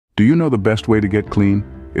Do you know the best way to get clean?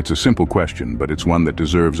 It's a simple question, but it's one that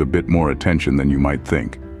deserves a bit more attention than you might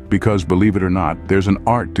think. Because, believe it or not, there's an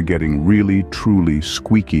art to getting really, truly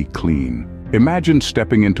squeaky clean. Imagine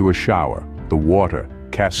stepping into a shower, the water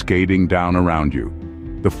cascading down around you.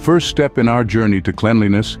 The first step in our journey to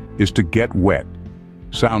cleanliness is to get wet.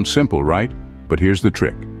 Sounds simple, right? But here's the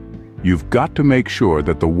trick. You've got to make sure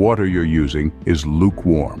that the water you're using is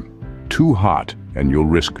lukewarm. Too hot, and you'll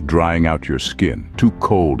risk drying out your skin. Too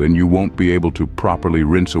cold, and you won't be able to properly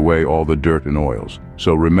rinse away all the dirt and oils.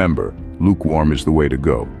 So remember, lukewarm is the way to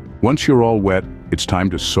go. Once you're all wet, it's time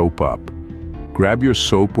to soap up. Grab your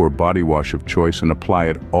soap or body wash of choice and apply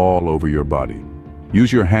it all over your body.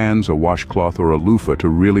 Use your hands, a washcloth, or a loofah to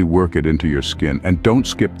really work it into your skin, and don't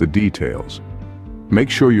skip the details. Make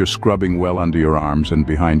sure you're scrubbing well under your arms and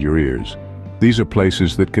behind your ears. These are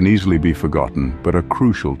places that can easily be forgotten, but are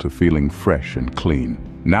crucial to feeling fresh and clean.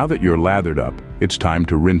 Now that you're lathered up, it's time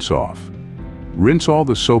to rinse off. Rinse all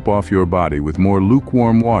the soap off your body with more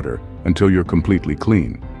lukewarm water until you're completely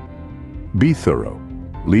clean. Be thorough.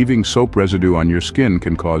 Leaving soap residue on your skin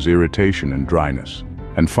can cause irritation and dryness.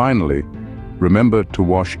 And finally, remember to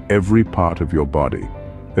wash every part of your body,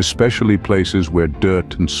 especially places where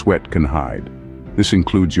dirt and sweat can hide. This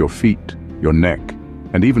includes your feet, your neck,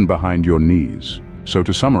 and even behind your knees. So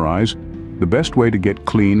to summarize, the best way to get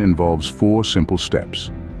clean involves 4 simple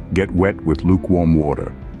steps. Get wet with lukewarm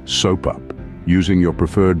water. Soap up, using your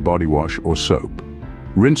preferred body wash or soap.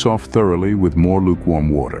 Rinse off thoroughly with more lukewarm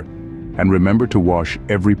water. And remember to wash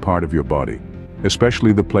every part of your body,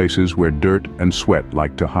 especially the places where dirt and sweat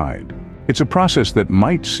like to hide. It's a process that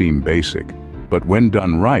might seem basic, but when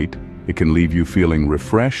done right, it can leave you feeling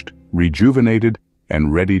refreshed, rejuvenated,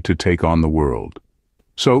 and ready to take on the world.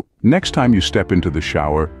 So, next time you step into the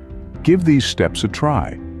shower, give these steps a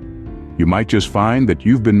try. You might just find that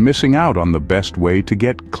you've been missing out on the best way to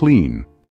get clean.